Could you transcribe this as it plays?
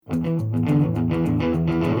Hey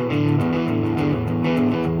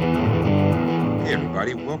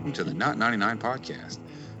everybody, welcome to the Not 99 podcast.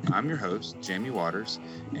 I'm your host, Jamie Waters,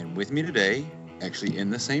 and with me today, actually in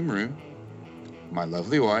the same room, my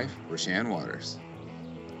lovely wife, Rashan Waters.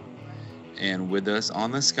 And with us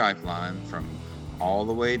on the Skype line from all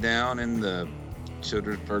the way down in the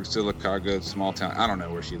Childersburg, Silicaga small town, I don't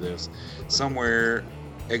know where she lives, somewhere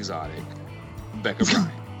exotic, Becca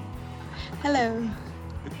Bryant. Hello.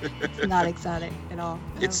 It's not exotic at all.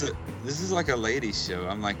 No. This is like a ladies show.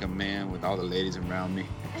 I'm like a man with all the ladies around me.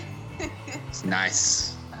 It's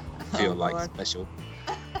nice. I feel like Lord. special.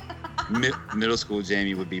 Middle school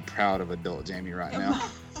Jamie would be proud of adult Jamie right now.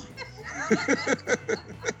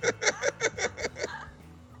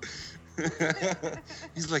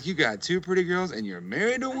 He's like, you got two pretty girls and you're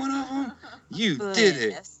married to one of them? You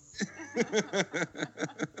did it.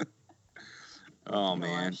 Oh,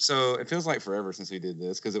 man. So it feels like forever since we did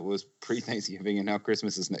this because it was pre-Thanksgiving and now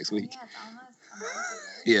Christmas is next week. Yeah, it's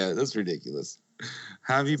almost. Yeah, that's ridiculous.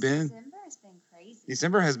 How have you been? December has been crazy.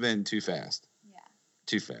 December has been too fast. Yeah.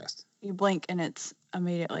 Too fast. You blink and it's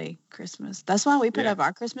immediately Christmas. That's why we put Yeah. up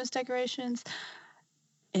our Christmas decorations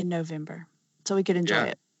in November so we could enjoy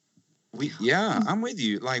it. I'm with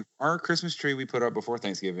you. Like our Christmas tree we put up before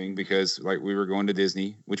Thanksgiving because like we were going to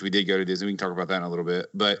Disney, which we did go to Disney. We can talk about that in a little bit.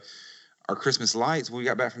 But our Christmas lights, we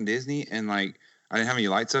got back from Disney and like I didn't have any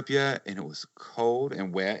lights up yet and it was cold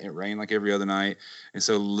and wet. It rained like every other night. And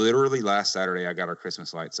so literally last Saturday I got our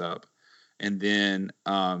Christmas lights up. And then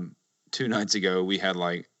 2 nights ago we had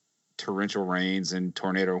like torrential rains and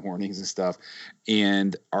tornado warnings and stuff.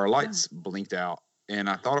 And our lights blinked out. And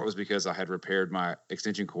I thought it was because I had repaired my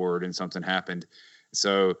extension cord and something happened.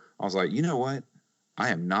 So I was like, you know what? I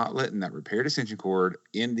am not letting that repaired extension cord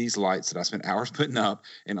in these lights that I spent hours putting up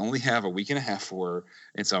and only have a week and a half for.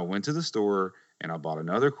 And so I went to the store and I bought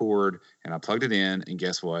another cord and I plugged it in. And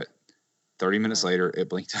guess what? 30 minutes later, it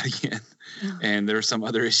blinked out again. And there's some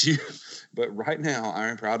other issue. But right now, I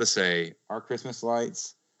am proud to say our Christmas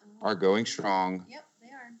lights are going strong. Yep, they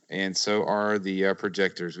are. And so are the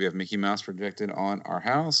projectors. We have Mickey Mouse projected on our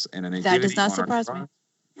house and an That does nativity not on our surprise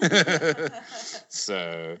me. garage.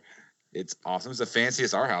 So it's awesome. It's the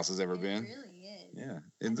fanciest our house has ever been. It really is. Yeah,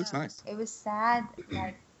 it looks nice. It was sad,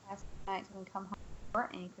 like, last night when we come home, there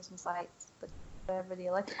weren't any Christmas lights, but whatever the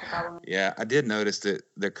electrical problem is. Yeah, I did notice that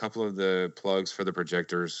the couple of the plugs for the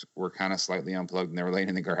projectors were kind of slightly unplugged and they were laying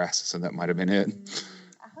in the grass, so that might have been it.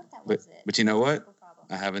 I hope that was it. But you know what? Electrical problem.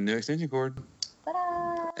 I have a new extension cord.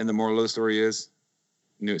 Ta-da! And the moral of the story is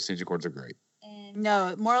new extension cords are great. And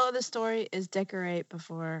No, moral of the story is decorate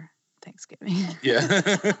before Thanksgiving. Yeah,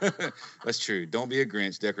 that's true. Don't be a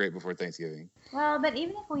Grinch. Decorate before Thanksgiving. well, but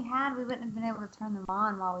even if we had, we wouldn't have been able to turn them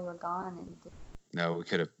on while we were gone. And No, we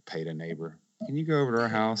could have paid a neighbor. Can you go over to our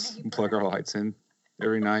house and plug our lights in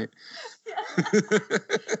every night? like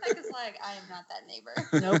it's like I am not that neighbor.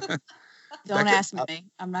 Nope. Don't Becca, ask me.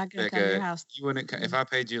 I'm not going to come to your house. You wouldn't. If I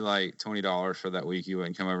paid you like $20 for that week, you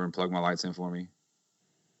wouldn't come over and plug my lights in for me.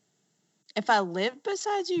 If I lived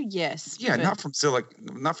beside you, yes. Yeah, but not from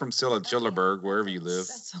Chillerberg, wherever you live.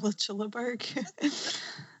 That's Chillerberg.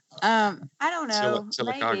 I don't know.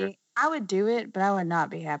 Silicaga. Maybe I would do it, but I would not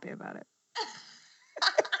be happy about it.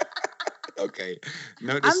 Okay.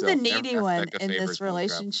 Note to I'm the self, needy never one ask Becca in favors this when we travel.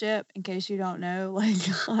 relationship. In case you don't know, like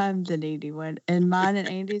I'm the needy one, and mine and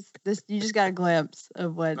Andy's. This you just got a glimpse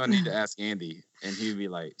of what. I need to ask Andy, and he'd be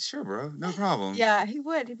like, "Sure, bro, no problem." Yeah, he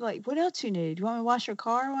would. He'd be like, "What else you need? You want me to wash your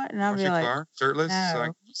car? Or what?" And I'd Wash be your like, car shirtless so I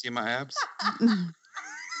no. can see my abs.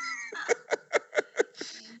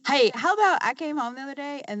 "Hey, how about I came home the other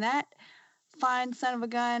day and that fine son of a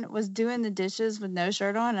gun was doing the dishes with no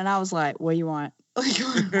shirt on, and I was like, what do you want?" I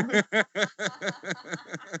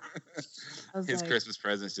was His like, Christmas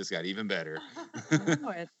presents just got even better.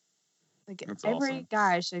 Lord. Like That's every awesome.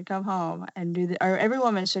 guy should come home and or every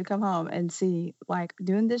woman should come home and see like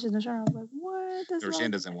doing dishes in the shirt. I was like, what? That's Rashan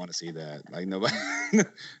wrong? doesn't want to see that. Like nobody,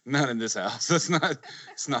 not in this house. It's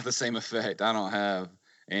not the same effect. I don't have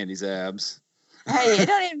Andy's abs. Hey, it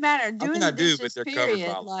don't even matter. Doing mean, I the do, dishes, but they're covered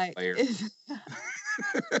period. by a Like, layer.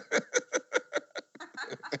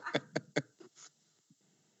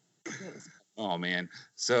 Oh man.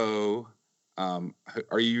 So,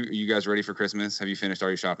 are you guys ready for Christmas? Have you finished all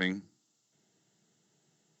your shopping?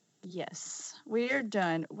 yes, we are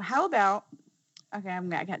done. How about? Okay,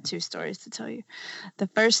 I got 2 stories to tell you. The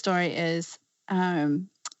first story is,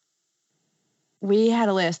 we had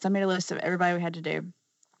a list. I made a list of everybody we had to do,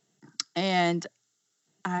 and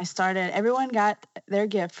everyone got their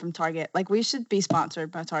gift from Target. Like, we should be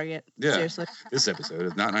sponsored by Target. Yeah. Seriously. This episode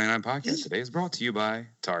of Not 99 Podcast today is brought to you by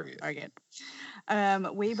Target. Target.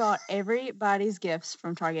 We bought everybody's gifts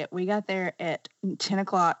from Target. We got there at 10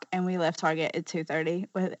 o'clock and we left Target at 2:30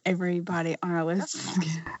 with everybody on our list.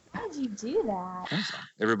 How did you do that?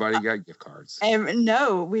 Everybody got gift cards.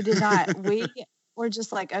 No, we did not. We were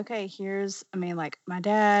just like, okay, my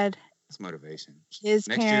dad. That's motivation. His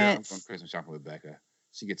Next parents. year, I'm going Christmas shopping with Becca.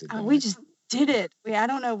 She gets it done. We just did it. I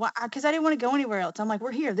don't know why, because I didn't want to go anywhere else. I'm like,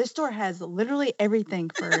 we're here. This store has literally everything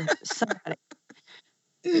for somebody.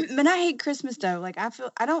 And I hate Christmas though. Like I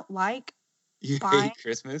don't like. You hate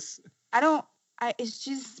Christmas? It's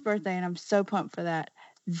Jesus' birthday, and I'm so pumped for that.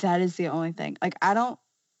 That is the only thing. Like I don't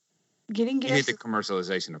getting gifts. You hate the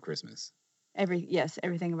commercialization of Christmas.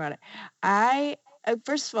 Everything about it.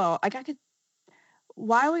 First of all, like I could.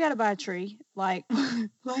 Why we gotta buy a tree? Like,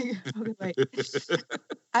 okay, wait.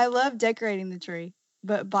 I love decorating the tree,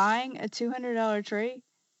 but buying a $200 tree.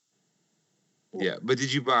 Yeah, but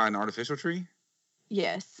did you buy an artificial tree?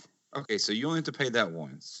 Yes. Okay, so you only have to pay that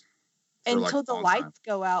once. Until the lights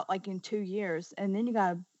go out, like in 2 years, and then you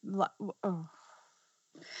gotta. Oh,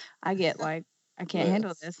 I get like I can't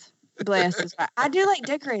handle this. Bless is right. I do like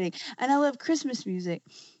decorating, and I love Christmas music,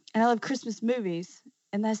 and I love Christmas movies,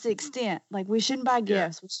 and that's the extent. Like we shouldn't buy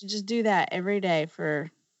gifts. Yeah. We should just do that every day for.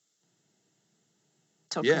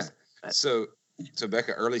 Christmas. So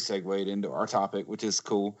Becca early segued into our topic, which is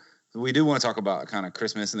cool. We do want to talk about kind of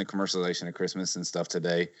Christmas and the commercialization of Christmas and stuff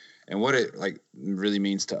today, and what it like really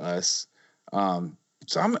means to us.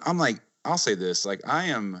 So I'm like, I'll say this, like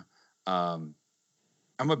I'm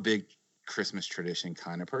a big Christmas tradition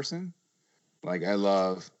kind of person. Like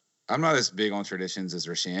I'm not as big on traditions as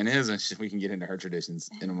Rashan is, and we can get into her traditions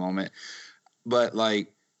in a moment. But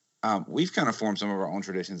like, we've kind of formed some of our own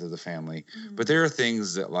traditions as a family. Mm-hmm. But there are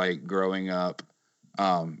things that like growing up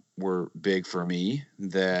were big for me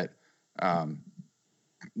that I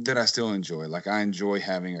still enjoy. Like I enjoy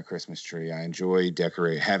having a Christmas tree. I enjoy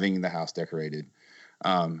having the house decorated.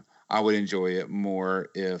 I would enjoy it more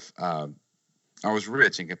if I was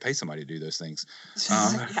rich and could pay somebody to do those things.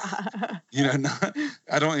 I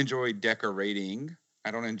don't enjoy decorating.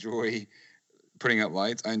 I don't enjoy putting up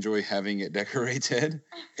lights. I enjoy having it decorated,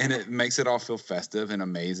 and it makes it all feel festive and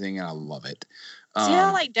amazing, and I love it. See, I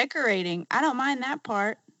like decorating. I don't mind that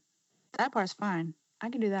part. That part's fine. I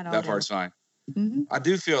can do that all day. That part's fine. Mm-hmm. I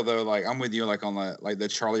do feel though, like I'm with you, like on the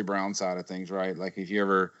Charlie Brown side of things, right? Like if you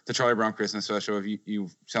ever the Charlie Brown Christmas special, if you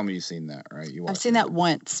tell me you've seen that, right? I've seen that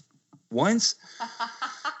once. Once?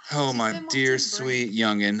 Oh my dear sweet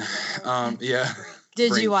youngin. Yeah.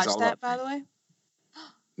 Did you watch that by the way?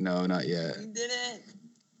 No, not yet. You didn't.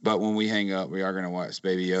 But when we hang up, we are gonna watch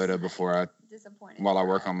Baby Yoda while I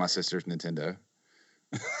work on my sister's Nintendo.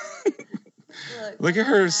 Look at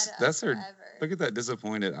her. That's her. Forever. Look at that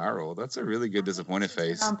disappointed eye roll. That's a really good disappointed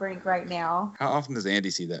face. On break right now. How often does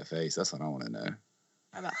Andy see that face? That's what I want to know.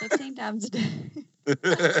 About 15 times a day. But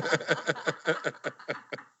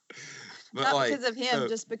not because of him,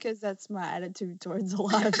 just because that's my attitude towards a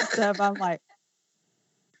lot of stuff. I'm like.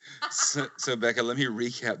 So Becca, let me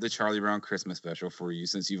recap the Charlie Brown Christmas special for you,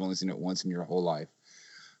 since you've only seen it once in your whole life.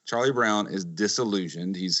 Charlie Brown is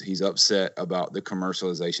disillusioned. He's upset about the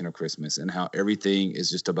commercialization of Christmas and how everything is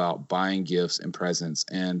just about buying gifts and presents,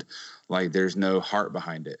 and like there's no heart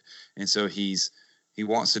behind it. And so he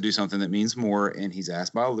wants to do something that means more, and he's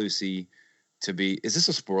asked by Lucy to be. Is this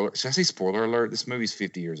a spoiler? Should I say spoiler alert? This movie's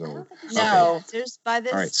 50 years old. No, okay. There's by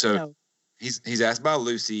this. All right, so no. he's asked by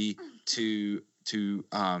Lucy to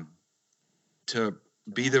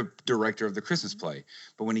be the director of the Christmas play,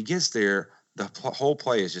 but when he gets there, the whole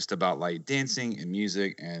play is just about like dancing and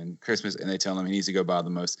music and Christmas, and they tell him he needs to go buy the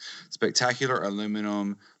most spectacular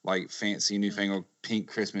aluminum, like fancy newfangled pink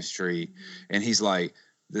Christmas tree, and he's like,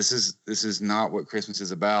 this is not what Christmas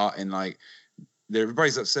is about, and like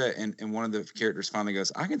everybody's upset, and one of the characters finally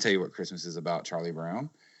goes, I can tell you what Christmas is about, Charlie Brown,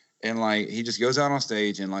 and like he just goes out on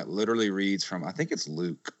stage and like literally reads from, I think it's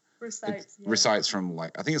Luke. Recites from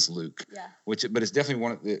like, I think it's Luke. Yeah. But it's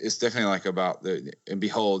definitely it's definitely like about and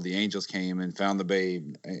behold, the angels came and found the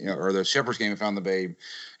babe, or the shepherds came and found the babe,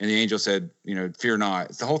 and the angel said, fear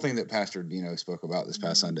not. It's the whole thing that Pastor Dino spoke about this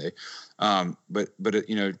past Sunday. But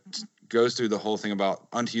it goes through the whole thing about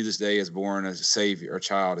unto you this day is born a savior, a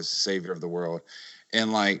child is the savior of the world,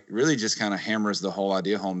 and like really just kind of hammers the whole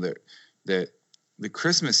idea home that the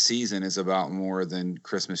Christmas season is about more than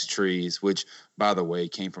Christmas trees, which, by the way,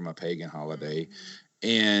 came from a pagan holiday.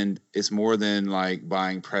 And it's more than like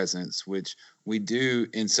buying presents, which we do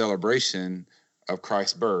in celebration, of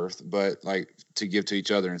Christ's birth, but like to give to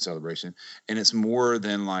each other in celebration. And it's more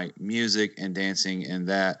than like music and dancing and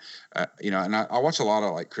that, and I watch a lot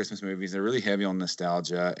of like Christmas movies. They're really heavy on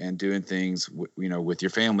nostalgia and doing things, with your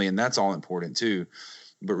family. And that's all important too.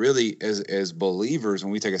 But really as believers,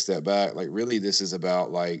 when we take a step back, like really this is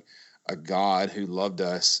about like a God who loved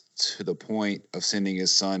us to the point of sending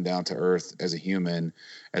his son down to earth as a human,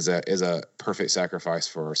 as a perfect sacrifice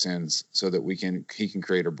for our sins, so that he can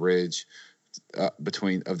create a bridge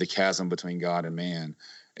between the chasm between God and man.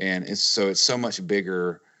 And it's so much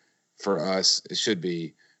bigger for us, it should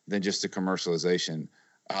be, than just the commercialization.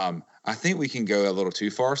 I think we can go a little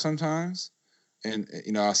too far sometimes. And,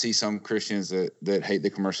 I see some Christians that hate the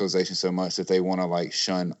commercialization so much that they want to like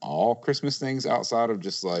shun all Christmas things outside of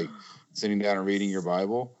just like sitting down and reading your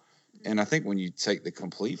Bible. And I think when you take the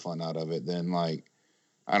complete fun out of it, then like,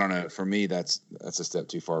 I don't know. For me, that's a step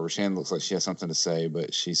too far. Rashan looks like she has something to say,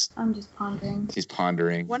 but I'm just pondering. She's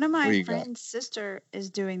pondering. One of my friend's sister is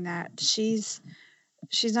doing that. She's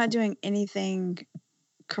not doing anything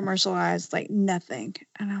commercialized, like nothing.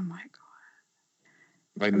 And I'm like,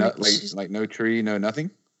 like no tree, no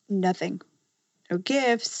nothing. Nothing, no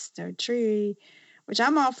gifts, no tree. Which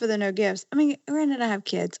I'm all for the no gifts. I mean, granted, I have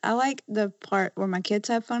kids. I like the part where my kids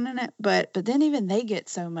have fun in it, but then even they get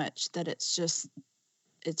so much that it's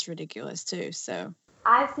ridiculous too. So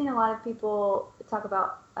I've seen a lot of people talk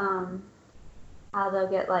about how they'll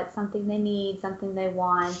get like something they need, something they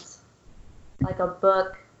want, like a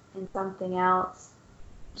book and something else.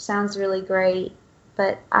 Sounds really great,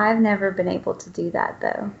 but I've never been able to do that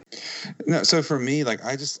though. No, so for me, like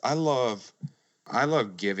I love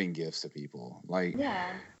giving gifts to people. Like,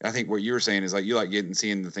 yeah. I think what you were saying is like you like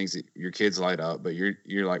seeing the things that your kids light up, but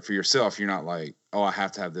you're like for yourself, you're not like, oh, I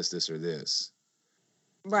have to have this or this.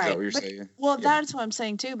 Right. Is that what you're saying? Well, yeah. That's what I'm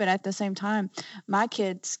saying too. But at the same time, my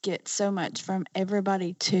kids get so much from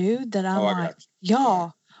everybody too that I'm like,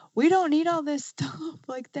 y'all, we don't need all this stuff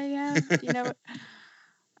like they have.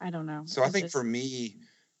 I don't know. So I think for me,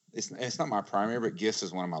 it's not my primary, but gifts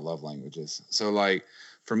is one of my love languages. So like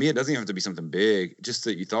for me, it doesn't even have to be something big, just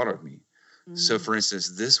that you thought of me. Mm-hmm. So for instance,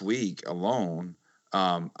 this week alone,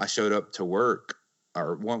 I showed up to work.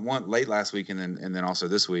 Or one late last week and then also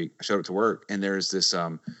this week I showed up to work and there's this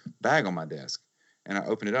bag on my desk and I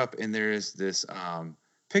open it up and there is this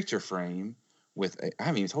picture frame with I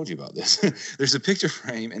haven't even told you about this. There's a picture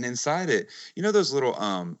frame and inside it, those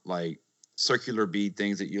little like circular bead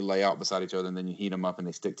things that you lay out beside each other and then you heat them up and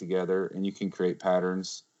they stick together and you can create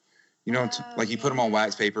patterns. You put them on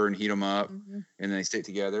wax paper and heat them up mm-hmm. and then they stick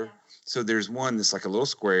together. Yeah. So there's one that's like a little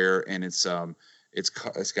square and it's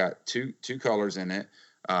got two colors in it.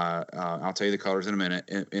 I'll tell you the colors in a minute.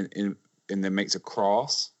 And then makes a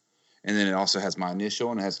cross. And then it also has my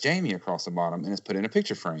initial and it has Jamie across the bottom and it's put in a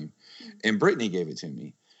picture frame. Mm-hmm. And Brittany gave it to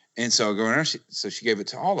me. And so she gave it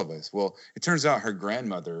to all of us. Well, it turns out her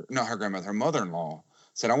mother-in-law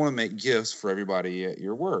said, I want to make gifts for everybody at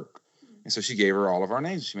your work. Mm-hmm. And so she gave her all of our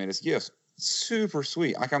names. She made us gifts. Super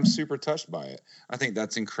sweet. Like I'm super touched by it. I think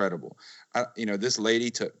that's incredible. This lady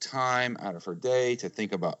took time out of her day to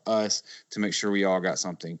think about us, to make sure we all got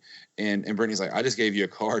something. And Brittany's like, I just gave you a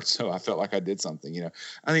card, so I felt like I did something.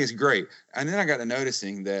 I think it's great. And then I got to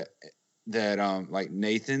noticing that like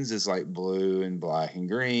Nathan's is like blue and black and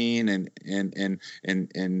green, and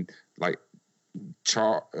like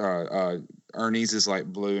Ernie's is like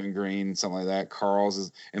blue and green, something like that. Carl's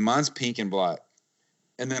is, and mine's pink and black.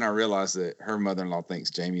 And then I realized that her mother-in-law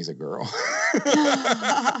thinks Jamie's a girl.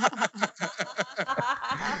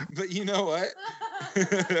 But you know what?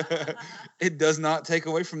 It does not take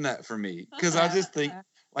away from that for me. Because I just think,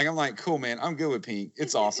 like, I'm like, cool, man, I'm good with pink.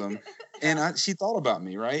 It's awesome. And she thought about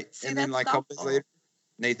me, right? See, and then like a couple days later,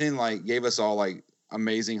 Nathan like gave us all like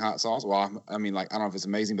amazing hot sauce. Well, I mean, like, I don't know if it's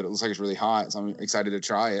amazing, but it looks like it's really hot. So I'm excited to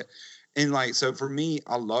try it. And like, so for me,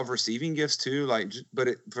 I love receiving gifts too. Like, but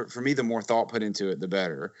for me, the more thought put into it, the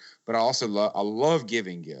better. But I also love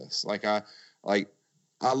giving gifts. I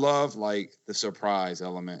love like the surprise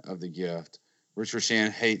element of the gift. Rich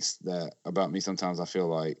Rashan hates that about me. Sometimes I feel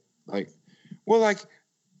like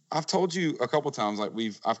I've told you a couple times, like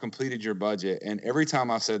I've completed your budget. And every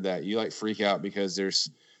time I've said that, you like freak out because there's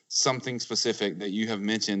something specific that you have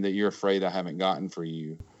mentioned that you're afraid I haven't gotten for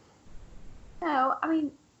you. No, I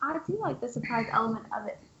mean, I do like the surprise element of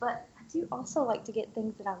it, but I do also like to get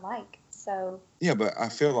things that I like. So yeah, but I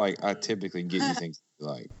feel like I typically get you things you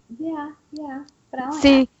like. Yeah, but I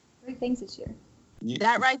only got 3 things this year.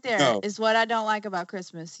 That right there is what I don't like about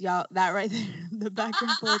Christmas, y'all. That right there, the back and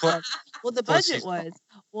forth. Well, the budget was.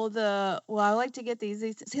 I like to get these.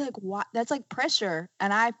 See, like, what? That's like pressure,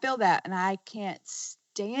 and I feel that, and I can't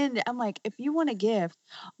stand. I'm like, if you want a gift,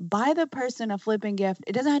 buy the person a flipping gift.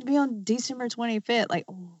 It doesn't have to be on December 25th. Like,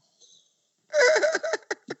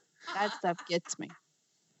 that stuff gets me.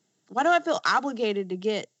 Why do I feel obligated to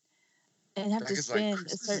get and have to spend a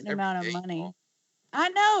certain amount of money? Y'all. I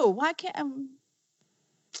know. Why can't I don't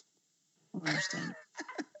understand.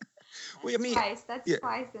 Well, I mean, twice. That's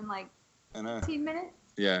twice in like 15 minutes.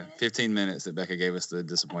 Yeah, 15 minutes that Becca gave us the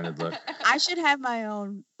disappointed look. I should have my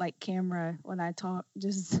own like camera when I talk,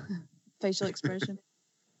 just facial expression.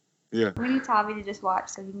 Yeah. We need Tavi to just watch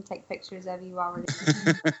so he can take pictures of you while we're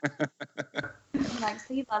like,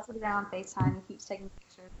 so he loves to get on FaceTime. He keeps taking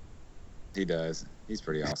pictures. He does. He's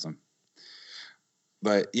pretty awesome.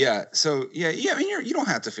 But yeah, so yeah. I mean, you don't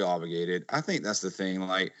have to feel obligated. I think that's the thing.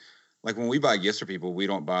 Like when we buy gifts for people, we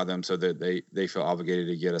don't buy them so that they feel obligated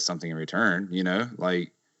to get us something in return. You know,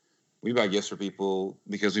 like we buy gifts for people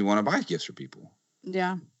because we want to buy gifts for people.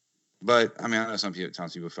 Yeah. But I mean, I know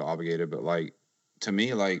sometimes people feel obligated, but like to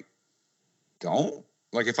me, like don't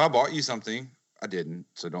like if I bought you something, I didn't,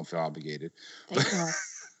 so don't feel obligated.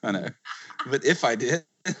 I know, but if I did,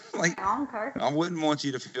 like I wouldn't want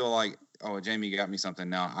you to feel like, oh, Jamie got me something,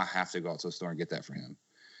 now I have to go out to the store and get that for him.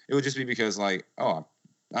 It would just be because like, oh,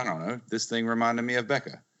 I don't know, this thing reminded me of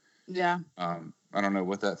Becca. Yeah. I don't know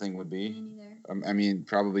what that thing would be. Me neither. I mean,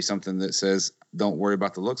 probably something that says, don't worry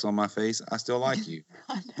about the looks on my face, I still like you.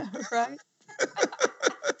 I know, right?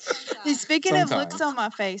 Hey, speaking of looks on my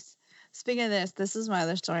face, speaking of this is my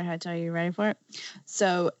other story I had to tell you. Ready for it?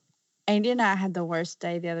 So Andy and I had the worst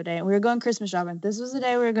day the other day. We were going Christmas shopping. This was the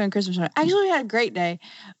day we were going Christmas shopping. Actually, we had a great day.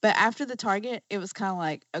 But after the Target, it was kind of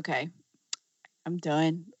like, okay, I'm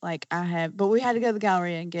done. Like but we had to go to the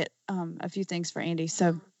gallery and get a few things for Andy.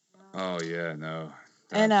 So. Oh yeah, no.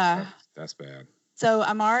 That's bad. So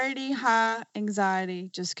I'm already high anxiety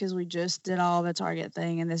just because we just did all the Target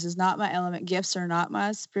thing, and this is not my element. Gifts are not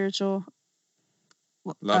my spiritual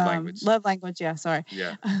love language. Love language, yeah. Sorry.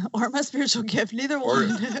 Yeah. Or my spiritual gift, neither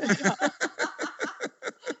one.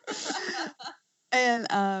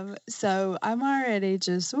 And so I'm already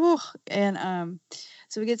just and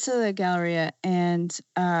so we get to the Galleria and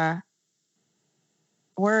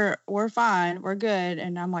we're fine, we're good,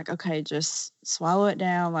 and I'm like, okay, just swallow it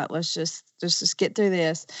down, like let's just get through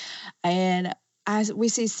this. And we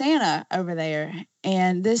see Santa over there,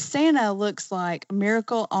 and this Santa looks like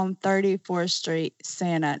Miracle on 34th Street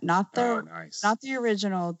Santa, not the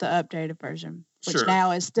original, the updated version, which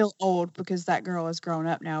now is still old because that girl is grown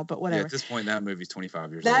up now, but whatever. Yeah, at this point that movie's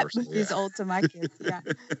 25 years old. That movie's old to my kids. Yeah.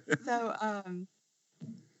 So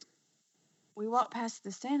we walked past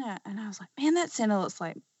the Santa, and I was like, man, that Santa looks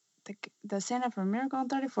like the Santa from Miracle on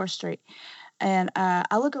 34th Street. And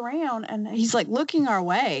I look around, and he's like looking our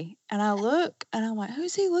way. And I look, and I'm like,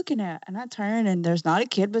 who's he looking at? And I turn, and there's not a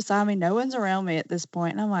kid beside me. No one's around me at this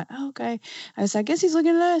point. And I'm like, oh, okay. I guess he's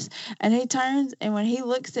looking at us. And he turns, and when he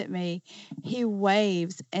looks at me, he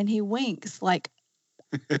waves and he winks like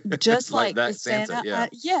just like that Santa. Yeah.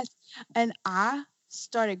 Yes. And I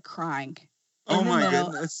started crying. Oh my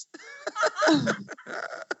goodness.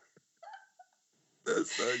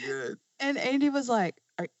 That's so good. And Andy was like,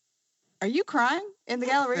 are you crying in the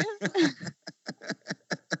Galleria?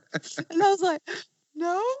 And I was like,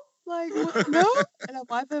 no, like, no. And I'm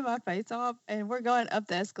wiping my face off, and we're going up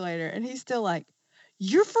the escalator, and he's still like,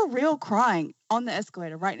 you're for real crying on the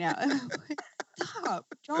escalator right now. And I'm like, stop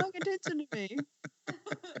drawing attention to me.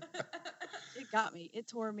 It got me. It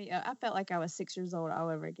tore me up. I felt like I was 6 years old all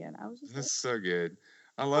over again. I was just That's so good.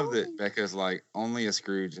 I love that Becca's like only a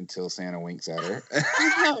Scrooge until Santa winks at her.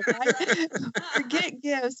 I know, right? Forget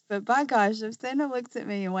gifts, but by gosh, if Santa looks at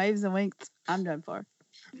me and waves and winks, I'm done for.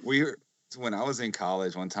 When I was in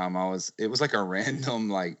college one time, it was like a random,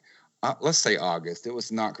 like, let's say August. It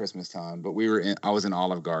was not Christmas time, but I was in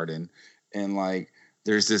Olive Garden, and like,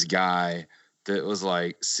 there's this guy that was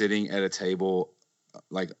like sitting at a table,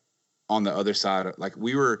 like on the other side of, like,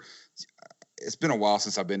 it's been a while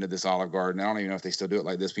since I've been to this Olive Garden. I don't even know if they still do it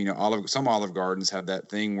like this, but you know, some Olive Gardens have that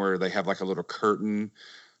thing where they have like a little curtain.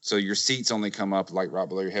 So your seats only come up like right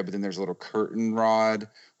below your head, but then there's a little curtain rod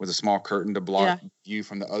with a small curtain to block view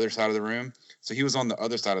from the other side of the room. So he was on the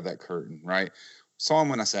other side of that curtain, right? Saw him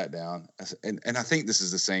when I sat down. And I think this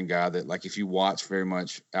is the same guy that, like, if you watch very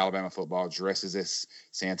much Alabama football, dresses as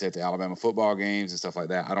Santa at the Alabama football games and stuff like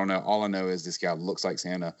that. I don't know. All I know is this guy looks like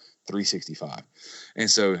Santa 365.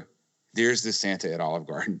 And so there's this Santa at Olive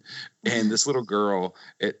Garden, and this little girl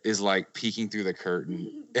is like peeking through the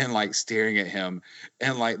curtain and like staring at him,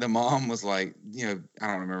 and like the mom was like, I don't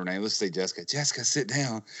remember her name. Let's say Jessica. Jessica, sit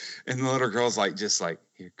down. And the little girl's like, just like,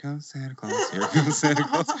 here comes Santa Claus. Here comes Santa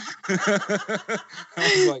Claus. I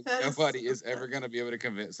was like, nobody is ever gonna be able to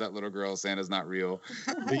convince that little girl Santa's not real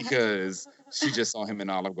because she just saw him in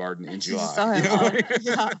Olive Garden in July. Saw him.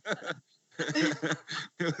 Yeah.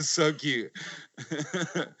 It was so cute.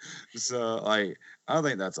 So like I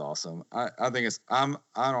think that's awesome. I think it's I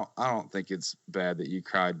don't think it's bad that you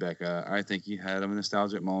cried, Becca. I think you had a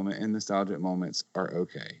nostalgic moment, and nostalgic moments are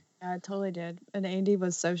okay. I totally did. And Andy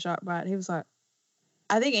was so shocked by it. He was like,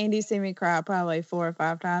 I think Andy's seen me cry probably 4 or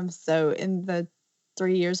 5 times. So in the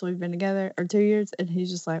 3 years we've been together, or 2 years, and he's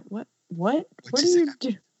just like, what do you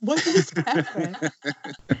do? What just happened?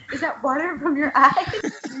 Is that water from your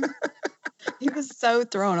eyes? He was so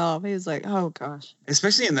thrown off. He was like, oh, gosh.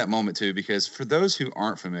 Especially in that moment, too, because for those who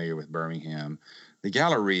aren't familiar with Birmingham, the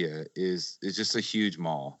Galleria is just a huge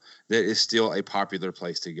mall that is still a popular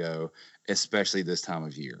place to go, especially this time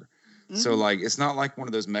of year. Mm-hmm. So, like, it's not like one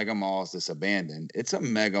of those mega malls that's abandoned. It's a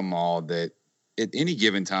mega mall that at any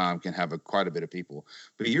given time can have quite a bit of people.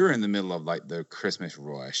 But you're in the middle of, like, the Christmas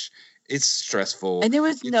rush. It's stressful. And there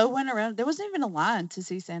was no one around. There wasn't even a line to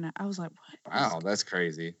see Santa. I was like, what? Wow, that's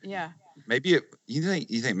crazy. Yeah. Maybe you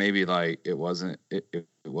think maybe like it wasn't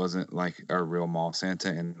like a real mall Santa,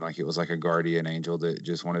 and like it was like a guardian angel that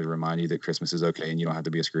just wanted to remind you that Christmas is okay and you don't have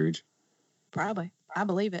to be a Scrooge. Probably. I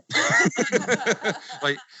believe it.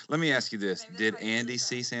 Like, let me ask you this. Did Andy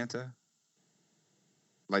see Santa?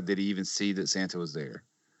 Like, did he even see that Santa was there?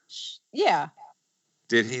 Yeah.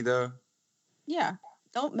 Did he though? Yeah.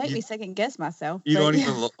 Don't make me second guess myself. You don't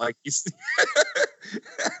even look like you see.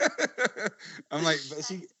 I'm like,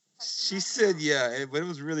 but she said yeah, but it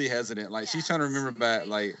was really hesitant. Like, she's trying to remember back,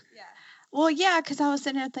 like. Yeah. Well, yeah, because I was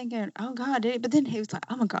sitting there thinking, oh God, but then he was like,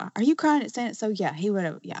 oh my God, are you crying at Santa? So yeah, he would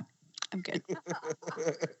have. Yeah, I'm good.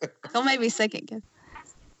 Don't make me second guess.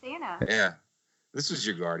 Santa. Yeah, this was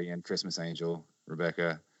your guardian Christmas angel,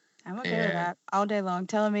 Rebecca. I'm okay with that all day long,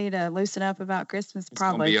 telling me to loosen up about Christmas. It's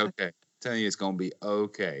Probably gonna be okay. Telling you it's gonna be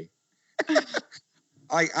okay.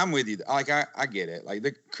 I'm with you. Like I get it. Like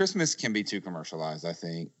the Christmas can be too commercialized. I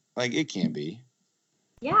think like it can be.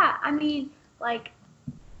 Yeah, I mean, like,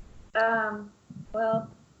 well,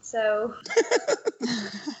 so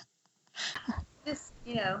this,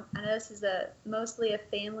 I know this is mostly a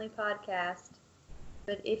family podcast,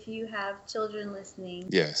 but if you have children listening,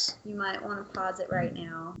 yes, you might want to pause it right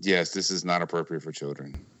now. Yes, this is not appropriate for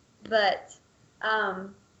children. But,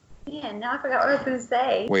 man, now I forgot what I was going to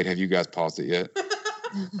say. Wait, have you guys paused it yet?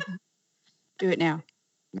 Do it now.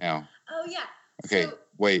 Now. Oh, yeah. Okay,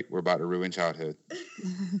 wait, we're about to ruin childhood.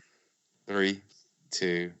 3,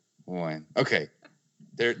 2, 1. Okay.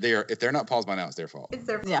 They are. If they're not paused by now, it's their fault. It's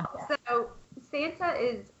their fault. Yeah. So Santa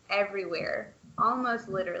is everywhere, almost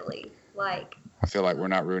literally. Like, I feel like we're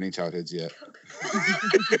not ruining childhoods yet.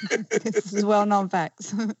 This is well-known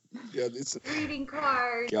facts. Yeah, this greeting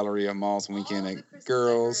cards. Galleria malls winking at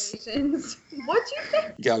girls. What'd you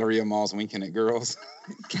say? Galleria malls winking at girls.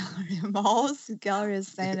 Galleria malls, Galleria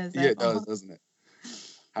Santa's. Yeah, it does, doesn't it?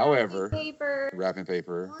 However, wrapping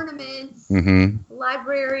paper, ornaments, mm-hmm.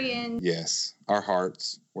 librarians. Yes, our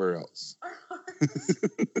hearts. Where else? Our hearts.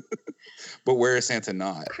 But where is Santa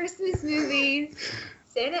not? Christmas movies.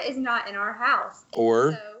 Santa is not in our house.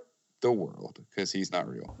 Or the world, because he's not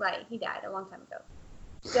real. Right, he died a long time ago.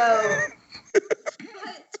 So,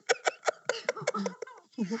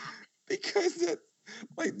 because that,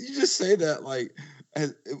 like, you just say that like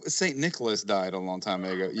Saint Nicholas died a long time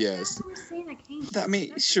ago. Yes. That's where Santa came I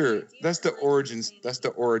mean, sure, that's the origins. That's the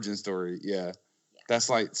origin story. Yeah, that's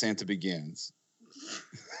like Santa Begins.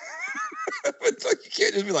 But like, you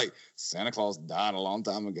can't just be like Santa Claus died a long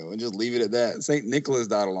time ago and just leave it at that. Saint Nicholas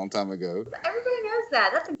died a long time ago. Everybody knows that.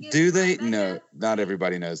 That's a good. Do they? No, not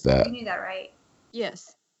everybody knows that. You knew that, right?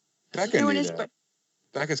 Yes. Becca knew that.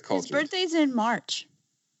 Becca's culture. His birthday's in March.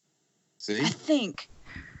 See? I think.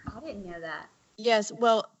 I didn't know that. Yes.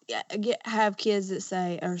 Well, have kids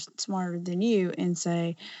that are smarter than you and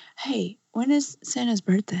say, hey, when is Santa's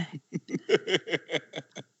birthday?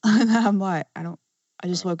 And I'm like, I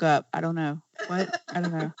just woke up. I don't know. What? I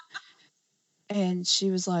don't know. And she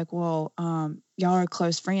was like, well, y'all are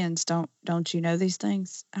close friends. Don't you know these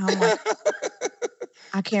things? And I'm like,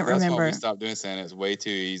 I can't remember. That's why we stopped doing Santa. It's way too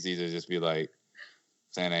easy to just be like,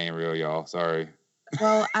 Santa ain't real, y'all. Sorry.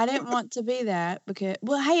 Well, I didn't want to be that because,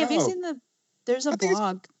 well, hey, have you seen there's a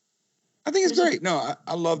blog. I think it's great. No,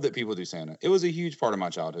 I love that people do Santa. It was a huge part of my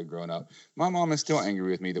childhood growing up. My mom is still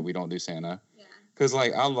angry with me that we don't do Santa Because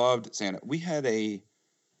like I loved Santa. We had I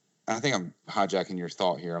think I'm hijacking your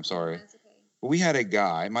thought here. I'm sorry. That's okay. But we had a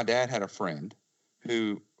guy. My dad had a friend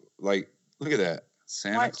who, like, look at that.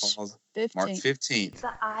 Santa Claus, March 15th.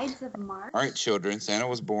 The Ides of March. All right, children. St.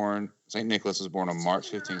 Nicholas was born on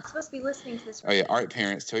March 15th. You're not supposed to be listening to this. Oh, yeah. All right,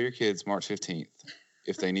 parents, tell your kids March 15th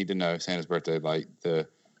if they need to know Santa's birthday, like the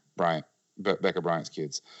Becca Bryant's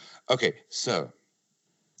kids. Okay, so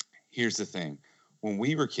here's the thing. When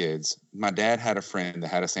we were kids, my dad had a friend that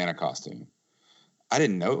had a Santa costume. I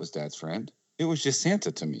didn't know it was Dad's friend. It was just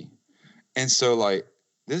Santa to me. And so, like,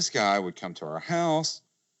 this guy would come to our house.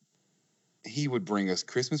 He would bring us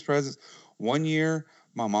Christmas presents. One year,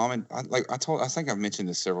 my mom and I think I've mentioned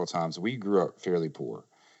this several times. We grew up fairly poor.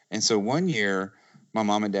 And so one year, my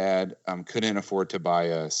mom and dad couldn't afford to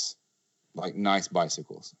buy us like nice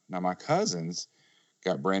bicycles. Now, my cousins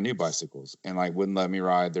got brand new bicycles and like wouldn't let me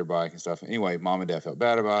ride their bike and stuff. Anyway, mom and dad felt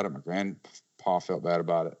bad about it. My grandpa felt bad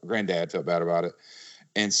about it. Granddad felt bad about it.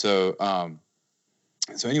 And so,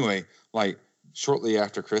 anyway, like shortly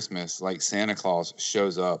after Christmas, like Santa Claus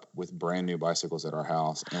shows up with brand new bicycles at our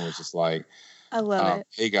house and was just like, I love it.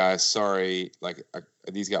 Hey guys, sorry, like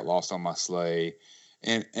these got lost on my sleigh.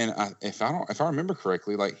 And if I remember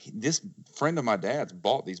correctly, like this friend of my dad's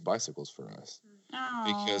bought these bicycles for us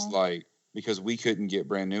because we couldn't get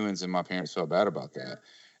brand new ones and my parents felt bad about that.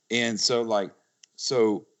 And so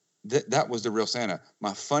that was the real Santa.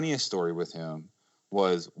 My funniest story with him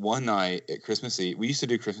was one night at Christmas Eve. We used to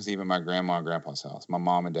do Christmas Eve at my grandma and grandpa's house, my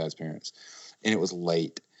mom and dad's parents. And it was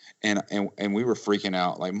late. And we were freaking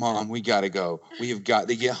out like, Mom, we got to go. We have got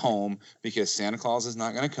to get home because Santa Claus is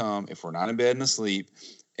not going to come if we're not in bed and asleep.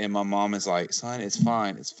 And my mom is like, son, it's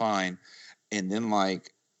fine. It's fine. And then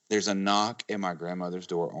like there's a knock at my grandmother's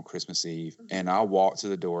door on Christmas Eve. And I walk to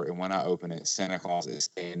the door. And when I open it, Santa Claus is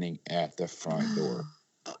standing at the front door.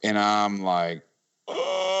 And I'm like,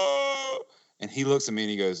 oh. And he looks at me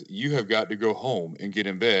and he goes, you have got to go home and get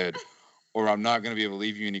in bed or I'm not going to be able to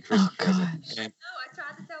leave you any Christmas presents. And I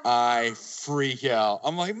tried to tell I freak out.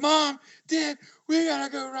 I'm like, Mom, Dad, we got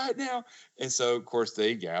to go right now. And so, of course,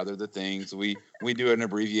 they gather the things. We do an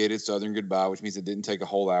abbreviated Southern goodbye, which means it didn't take a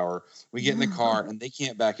whole hour. We get in the car and they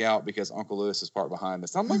can't back out because Uncle Lewis is parked behind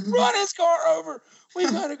us. I'm like, run his car over. We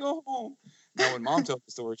got to go home. Now, when Mom tells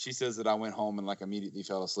the story, she says that I went home and like immediately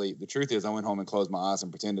fell asleep. The truth is I went home and closed my eyes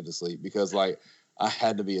and pretended to sleep because like I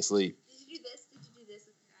had to be asleep. Did you do this? Did you do this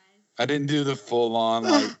with your eyes? I didn't do the full on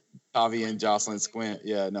like Tavi and Jocelyn squint.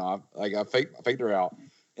 Yeah, no, I faked her out.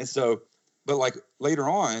 And so, but like later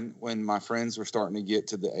on, when my friends were starting to get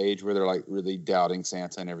to the age where they're like really doubting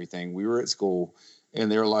Santa and everything, we were at school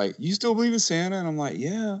and they're like, you still believe in Santa? And I'm like,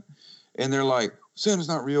 yeah. And they're like, Santa's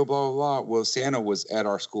not real, blah, blah, blah. Well, Santa was at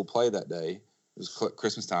our school play that day. It was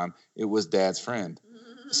Christmas time. It was Dad's friend.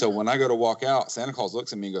 So when I go to walk out, Santa Claus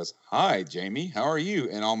looks at me and goes, hi, Jamie, how are you?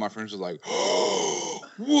 And all my friends are like, oh,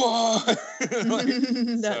 what?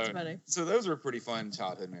 That's funny. So those were pretty fun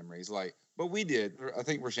childhood memories. Like, but we did. I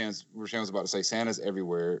think Rashan's about to say Santa's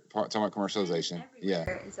everywhere. Talking about commercialization. Yeah.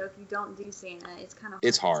 And so if you don't do Santa, it's kind of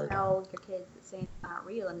it's hard to tell your kids that Santa's not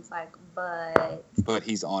real. And it's like, but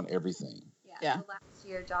he's on everything. Yeah. So last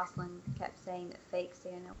year, Jocelyn kept saying that fake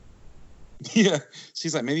Santa. Yeah,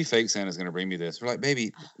 she's like, maybe fake Santa's gonna bring me this. We're like,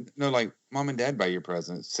 baby, no, like Mom and Dad buy your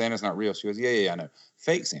presents. Santa's not real. She goes, yeah, I know.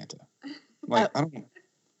 Fake Santa. Like, I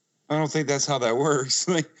don't think that's how that works.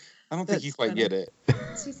 Like, I don't think you quite get it.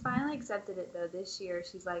 She's finally accepted it though. This year,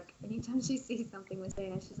 she's like, anytime she sees something with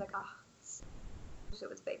Santa, she's like, oh, I wish it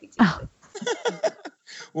was baby Jesus.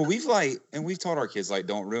 Well, we've taught our kids like,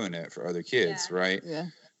 don't ruin it for other kids, right? Yeah.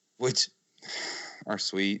 Which our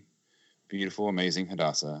sweet, beautiful, amazing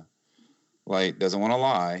Hadassah, like, doesn't want to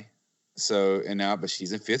lie. So, but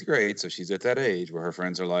she's in 5th grade, so she's at that age where her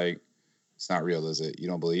friends are like, it's not real, is it? You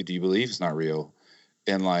don't believe? Do you believe it's not real?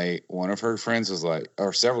 And like one of her friends was like,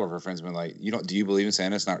 or several of her friends have been like, do you believe in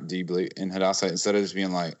Santa? It's not, do you believe in Hadassah? Instead of just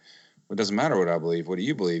being like, well, it doesn't matter what I believe. What do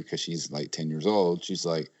you believe? Because she's like 10 years old. She's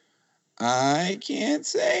like, I can't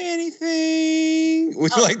say anything,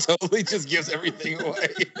 which like totally just gives everything away.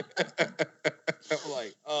 I'm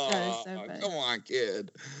like, oh, so come on,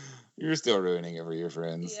 kid. You're still ruining it for your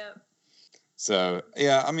friends. Yep. So,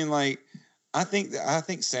 yeah, I mean, like, I think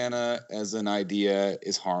Santa as an idea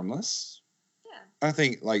is harmless. Yeah. I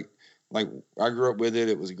think, like I grew up with it.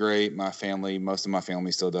 It was great. Most of my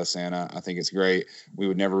family still does Santa. I think it's great. We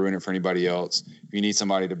would never ruin it for anybody else. If you need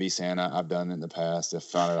somebody to be Santa, I've done it in the past. I've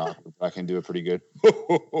found it awkward, but I can do it pretty good.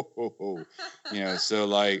 So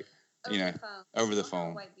like, over the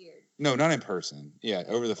phone. White beard. No, not in person. Yeah,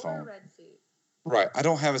 over the phone. A red suit. Right. I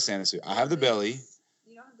don't have a Santa suit. I have the belly.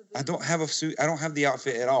 You don't have the I don't have a suit. I don't have the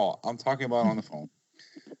outfit at all. I'm talking about on the phone.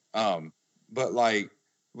 But like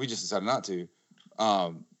we just decided not to.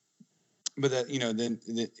 But that then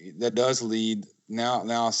that does lead now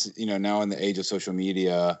now in the age of social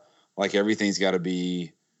media, like everything's got to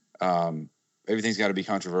be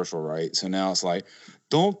controversial, right? So now it's like,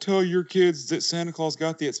 don't tell your kids that Santa Claus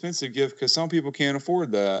got the expensive gift because some people can't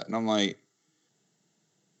afford that. And I'm like,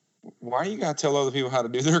 why you gotta tell other people how to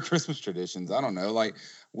do their Christmas traditions? I don't know. Like,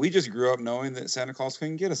 we just grew up knowing that Santa Claus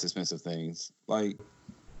couldn't get us expensive things. Like,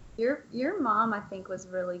 your mom, I think, was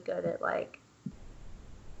really good at like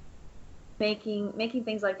making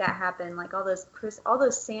things like that happen. Like all those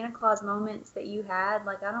Santa Claus moments that you had.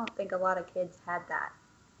 Like, I don't think a lot of kids had that.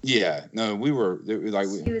 Yeah, no, we were like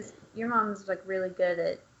your mom was like really good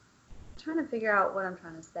at trying to figure out what I'm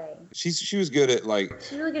trying to say. She was good at like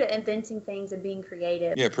she's really good at inventing things and being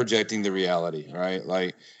creative. Yeah, projecting the reality, right?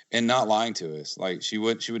 Like, and not lying to us. Like she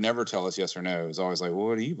would never tell us yes or no. It was always like, well,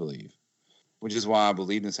 what do you believe? Which is why I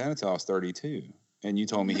believed in Santa till I was 32, and you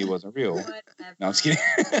told me he wasn't real. No, I'm just kidding.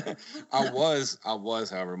 I was,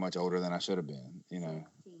 however, much older than I should have been.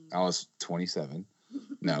 I was 27.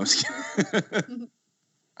 No, I'm just kidding.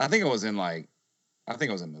 I think I was in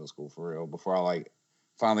middle school for real before I like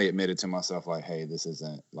finally admitted to myself like, hey, this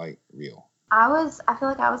isn't like real. I feel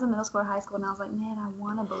like I was in middle school or high school, and I was like, man, I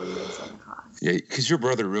want to believe in Santa Claus. Yeah, because your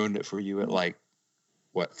brother ruined it for you at like,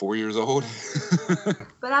 what, 4 years old?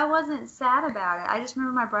 But I wasn't sad about it. I just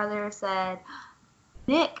remember my brother said,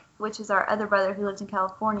 Nick, which is our other brother who lives in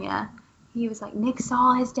California, he was like, Nick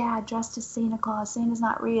saw his dad dressed as Santa Claus. Santa's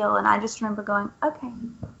not real. And I just remember going, okay.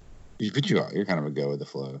 But you're kind of a go with the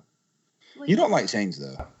flow. Well, you don't like change,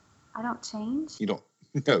 though. I don't change? You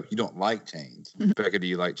don't like change. Becca, do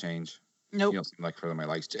you like change? Nope. You don't seem like somebody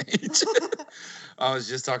likes change. I was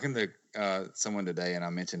just talking to someone today, and I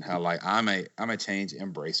mentioned how like I'm a change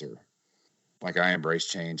embracer. Like, I embrace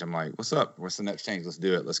change. I'm like, what's up? What's the next change? Let's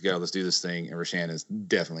do it. Let's go. Let's do this thing. And Rashan is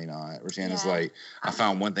definitely not. Rashan is like, I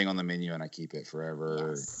found one thing on the menu and I keep it forever.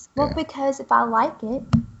 Yes. Well, because if I like it,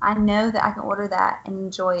 I know that I can order that and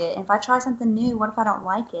enjoy it. And if I try something new, what if I don't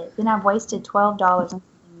like it? Then I've wasted $12 on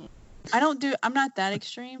something new. I'm not that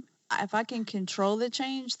extreme. If I can control the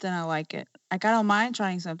change, then I like it. Like, I don't mind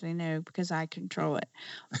trying something new because I control it.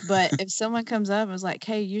 But if someone comes up and is like,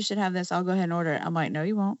 hey, you should have this, I'll go ahead and order it. I'm like, no,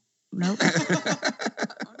 you won't. Nope.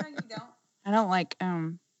 Oh, no, you don't. I don't like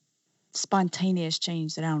spontaneous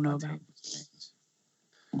change that I don't know about.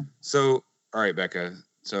 So, all right, Becca.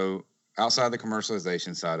 So, outside the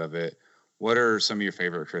commercialization side of it, what are some of your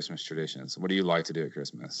favorite Christmas traditions? What do you like to do at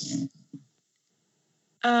Christmas?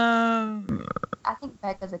 I think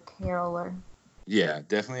Becca's a caroler. Yeah,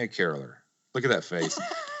 definitely a caroler. Look at that face.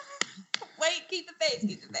 Wait, keep the face.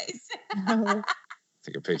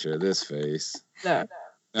 Take a picture of this face. No.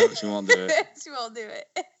 No, she won't do it. She won't do it.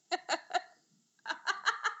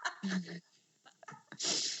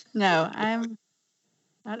 No, I'm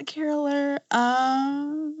not a caroler.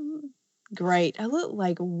 Great. I look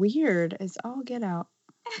like weird as all get out.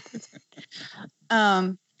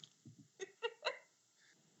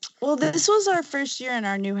 Well, this was our first year in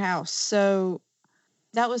our new house, so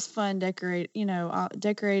that was fun decorating,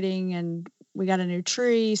 and we got a new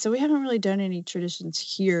tree. So we haven't really done any traditions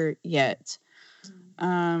here yet.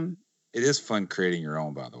 It is fun creating your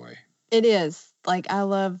own, by the way. It is. Like, I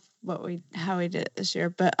love how we did it this year.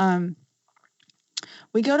 But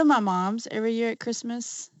we go to my mom's every year at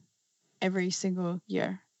Christmas, every single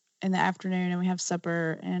year in the afternoon, and we have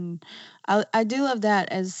supper. And I do love that,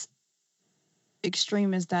 as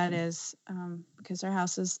extreme as that is, because our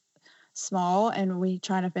house is small and we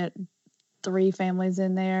try to fit 3 families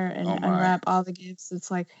in there and unwrap all the gifts. It's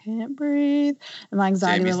like, can't breathe. And my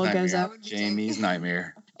anxiety level goes up. Jamie's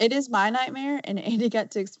nightmare. It is my nightmare, and Andy got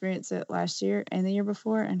to experience it last year and the year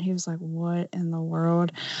before, and he was like, what in the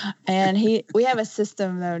world? And we have a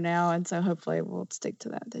system though now, and so hopefully we'll stick to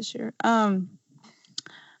that this year.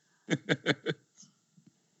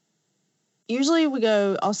 Usually we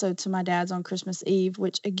go also to my dad's on Christmas Eve,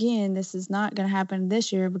 which again, this is not going to happen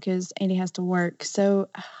this year because Andy has to work. So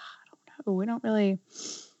I don't know. We don't really.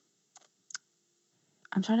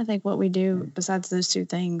 I'm trying to think what we do besides those 2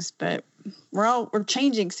 things, but we're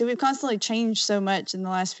changing. So we've constantly changed so much in the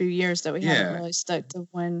last few years that we haven't really stuck to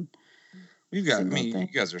one. You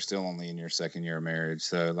guys are still only in your 2nd year of marriage,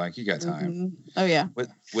 so like you got time. Mm-hmm. Oh yeah.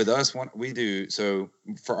 With us, we do so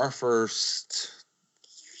for our first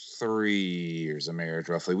 3 years of marriage,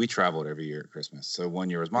 roughly, we traveled every year at Christmas. So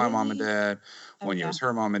 1 year was my mom and dad, 1 year was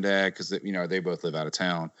her mom and dad, because they both live out of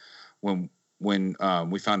town. When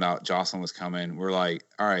we found out Jocelyn was coming, we're like,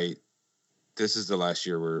 all right, this is the last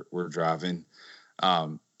year we're driving.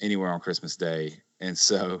 And anywhere on Christmas Day. And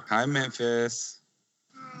so, hi, Memphis.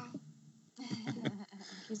 Can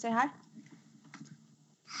you say hi?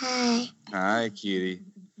 Hi. Hi, cutie.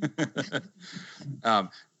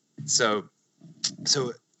 So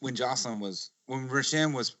when Rashan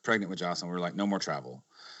was pregnant with Jocelyn, we were like, no more travel.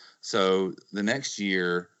 So the next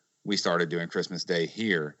year we started doing Christmas Day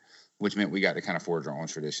here, which meant we got to kind of forge our own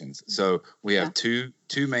traditions. So we have two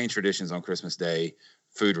main traditions on Christmas Day,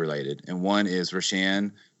 food related. And one is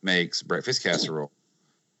Rashan makes breakfast casserole,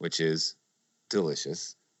 which is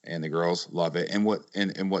delicious. And the girls love it. And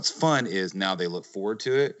what's fun is now they look forward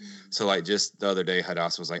to it. So like just the other day,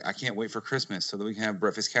 Hadassah was like, I can't wait for Christmas so that we can have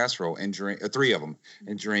breakfast casserole and drink 3 of them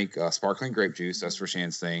and drink sparkling grape juice. That's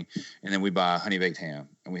Rashan's thing. And then we buy honey baked ham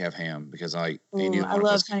and we have ham because I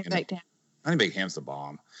love honey baked ham. Honey baked ham's the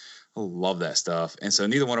bomb. I love that stuff. And so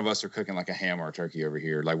neither one of us are cooking like a ham or a turkey over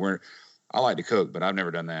here. Like I like to cook, but I've never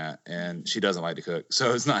done that. And she doesn't like to cook.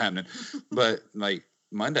 So it's not happening. But like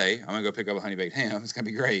Monday, I'm going to go pick up a honey baked ham. It's going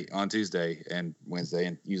to be great on Tuesday and Wednesday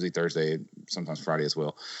and usually Thursday, sometimes Friday as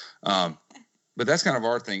well. But that's kind of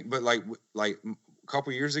our thing. But like a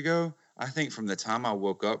couple years ago, I think from the time I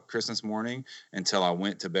woke up Christmas morning until I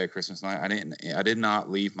went to bed Christmas night, I did not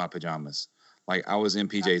leave my pajamas. Like I was in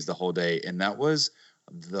PJs the whole day. And that was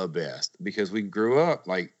the best because we grew up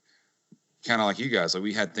like kind of like you guys. Like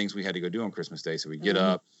we had things we had to go do on Christmas Day. So we get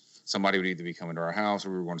up. Somebody would either be coming to our house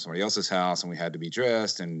or we were going to somebody else's house and we had to be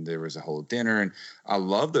dressed and there was a whole dinner. And I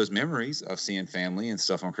love those memories of seeing family and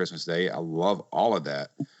stuff on Christmas Day. I love all of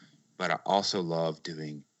that. But I also love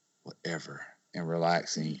doing whatever and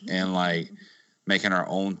relaxing and like making our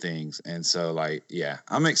own things. And so like, yeah,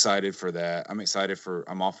 I'm excited for that.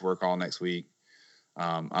 I'm off work all next week.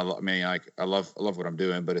 I love what I'm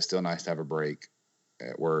doing, but it's still nice to have a break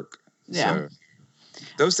at work. Yeah. So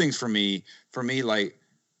those things for me, like,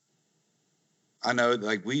 I know,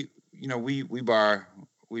 like we buy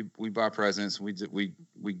presents. We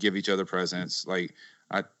give each other presents. Like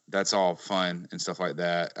that's all fun and stuff like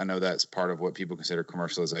that. I know that's part of what people consider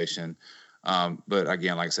commercialization. But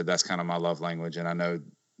again, like I said, that's kind of my love language, and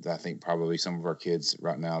I think probably some of our kids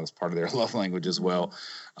right now that's part of their love language as well.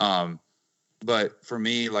 But for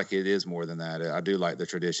me, like it is more than that. I do like the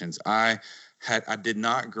traditions. I did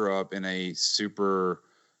not grow up in a super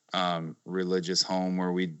religious home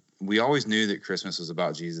where we always knew that Christmas was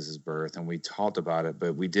about Jesus's birth and we talked about it,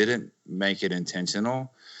 but we didn't make it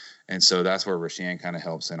intentional. And so that's where Rashan kind of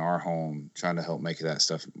helps in our home, trying to help make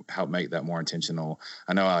that more intentional.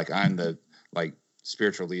 I know like I'm the like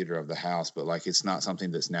spiritual leader of the house, but like it's not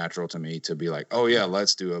something that's natural to me to be like, oh yeah,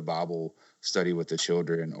 let's do a Bible study with the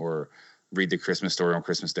children or read the Christmas story on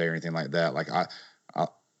Christmas Day or anything like that. Like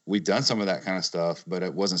we've done some of that kind of stuff, but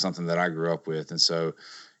it wasn't something that I grew up with. And so,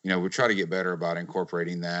 we try to get better about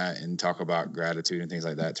incorporating that and talk about gratitude and things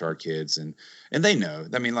like that to our kids. And they know.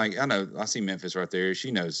 I mean, like, I see Memphis right there. She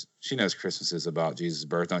knows Christmas is about Jesus'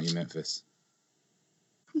 birth, don't you, Memphis?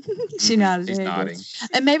 She nodded. She's nodding.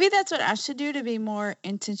 And maybe that's what I should do to be more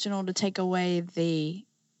intentional, to take away the,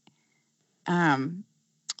 I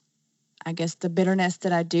guess, the bitterness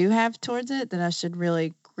that I do have towards it, that I should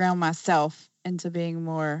really ground myself into being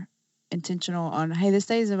more intentional on, hey, this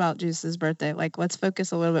day is about Jesus' birthday. Like, let's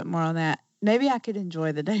focus a little bit more on that. Maybe I could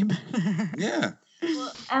enjoy the day better. Yeah.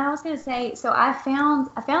 Well, and I was going to say, so I found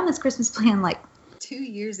this Christmas plan like 2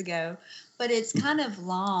 years ago, but it's kind of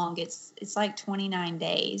long. It's like 29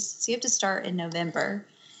 days. So you have to start in November.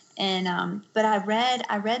 And but I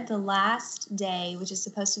read the last day, which is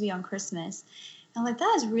supposed to be on Christmas. And I'm like,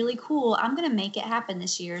 that is really cool. I'm going to make it happen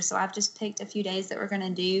this year. So I've just picked a few days that we're going to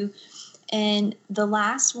do. And the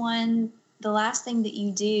last thing that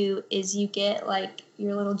you do is you get like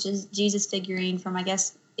your little Jesus figurine from, I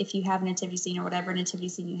guess, if you have a nativity scene or whatever nativity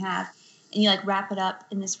scene you have, and you like wrap it up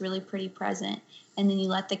in this really pretty present. And then you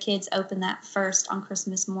let the kids open that first on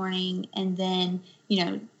Christmas morning. And then,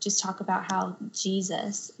 just talk about how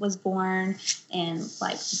Jesus was born. And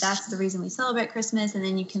like, that's the reason we celebrate Christmas. And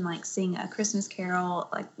then you can like sing a Christmas carol,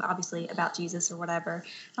 like obviously about Jesus or whatever.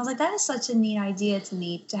 I was like, that is such a neat idea to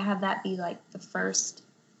me, to have that be like the first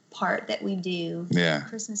part that we do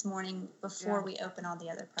Christmas morning before we open all the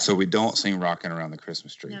other presents. So we don't sing Rocking Around the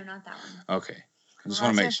Christmas Tree. No, not that one. Okay. I just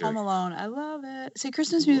want to make sure. Home Alone. I love it. See,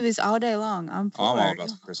 Christmas movies all day long. I'm all about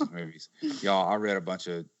some Christmas movies. Y'all, I read a bunch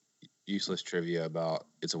of useless trivia about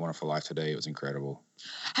It's a Wonderful Life today. It was incredible.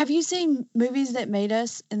 Have you seen movies that made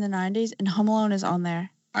us in the 90s? And Home Alone is on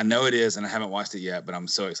there. I know it is, and I haven't watched it yet, but I'm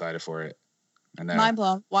so excited for it. I know. Mind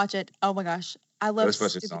blown. Watch it. Oh my gosh. I love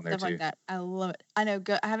stupid stuff like that. I love it. I know.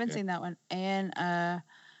 I haven't seen that one. And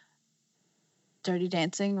Dirty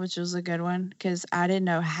Dancing, which was a good one, because I didn't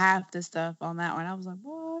know half the stuff on that one. I was like,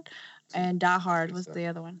 what? one, and Die Hard was the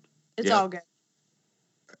other one. It's all good.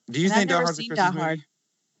 Do you think Die Hard's a Christmas movie?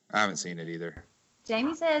 I haven't seen it either.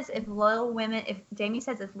 Jamie says if Little Women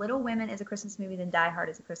is a Christmas movie, then Die Hard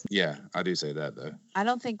is a Christmas movie. Yeah, I do say that though. I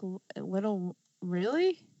don't think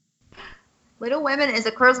really. Little Women is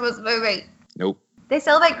a Christmas movie. Nope. They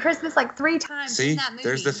celebrate Christmas like 3 times in that movie.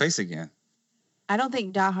 There's the face again. I don't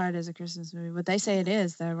think Die Hard is a Christmas movie, but they say it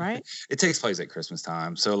is though, right? It takes place at Christmas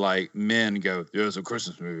time. So like men go, yeah, it's a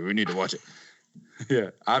Christmas movie. We need to watch it.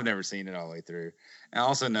 Yeah. I've never seen it all the way through. And I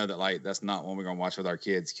also know that like that's not one we're gonna watch with our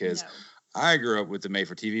kids because I grew up with the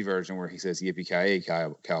made-for-TV version where he says "Yippee-ki-yay,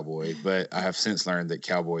 cowboy," but I have since learned that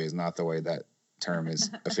cowboy is not the way that term is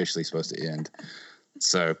officially supposed to end.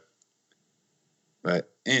 So,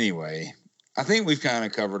 but anyway, I think we've kind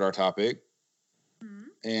of covered our topic,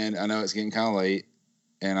 and I know it's getting kind of late,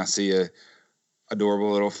 and I see a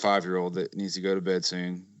adorable little 5-year-old that needs to go to bed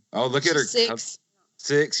soon. Oh, look at her.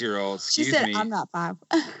 6-year-old. Excuse me. She said, "I'm not 5."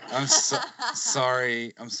 I'm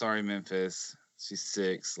sorry. I'm sorry, Memphis. She's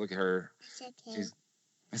 6. Look at her. It's okay.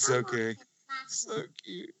 It's okay. So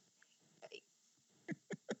cute.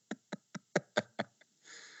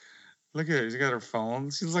 Look at her. She's got her phone.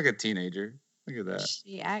 She's like a teenager. Look at that.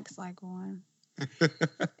 She acts like one.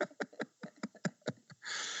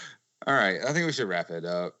 All right. I think we should wrap it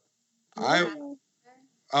up. That's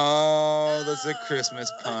a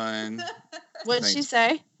Christmas pun. What'd she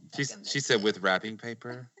say? She said with wrapping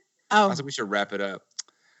paper. Oh. I said we should wrap it up.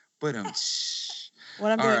 But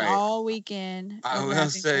what I'm doing all weekend. I will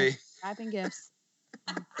say wrapping gifts.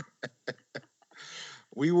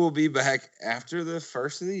 We will be back after the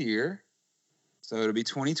first of the year. So it'll be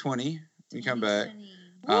 2020. We come back.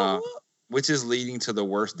 Which is leading to the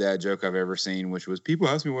worst dad joke I've ever seen, which was people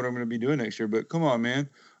ask me what I'm going to be doing next year, but come on, man.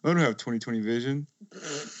 I don't have 2020 vision.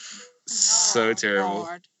 So terrible.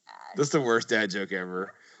 Lord. That's the worst dad joke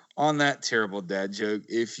ever. On that terrible dad joke,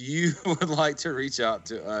 if you would like to reach out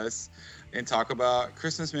to us and talk about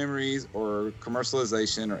Christmas memories or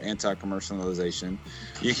commercialization or anti-commercialization,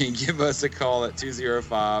 you can give us a call at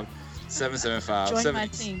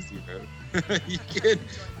 205-775-760. You can,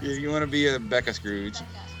 if you want to be a Becca Scrooge,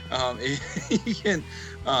 you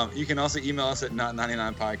can also email us at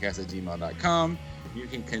not99podcast@gmail.com. You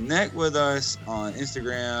can connect with us on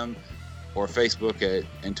Instagram or Facebook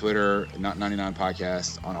and Twitter, Not99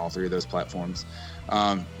 Podcast, on all 3 of those platforms.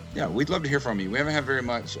 We'd love to hear from you. We haven't had very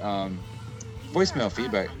much voicemail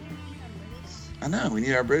feedback. I know, we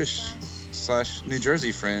need our British/New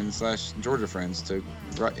Jersey friends/Georgia friends to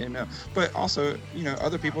write email. But also,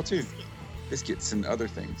 other people too. Biscuits and other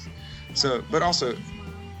things. So, but also,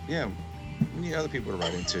 we need other people to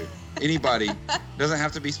write in too. Anybody. Doesn't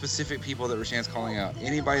have to be specific people that Rashan's calling out.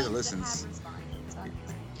 Anybody that listens.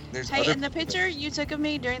 Hey, in the picture you took of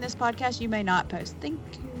me during this podcast, you may not post. Thank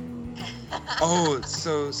you. Oh,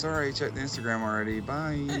 so sorry. Check the Instagram already.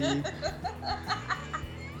 Bye.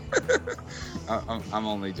 I'm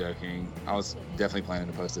only joking. I was definitely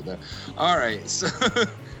planning to post it though. All right. So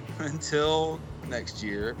until next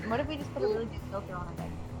year. What if we just put a really good filter on it?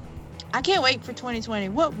 I can't wait for 2020.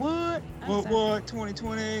 What?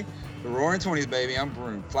 2020? The Roaring 20s, baby. I'm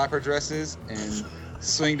bringing flapper dresses and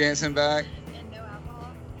swing dancing back.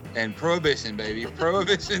 And prohibition, baby.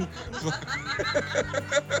 Prohibition.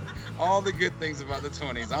 All the good things about the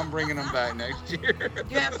 20s. I'm bringing them back next year.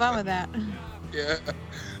 You have fun with that. Yeah.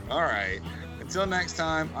 All right. Until next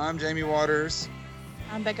time, I'm Jamie Waters.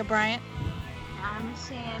 I'm Becca Bryant. I'm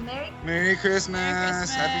Shan. Merry Christmas. Merry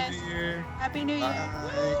Christmas. Happy New Year. Happy New Year.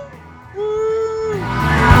 Bye. Woo.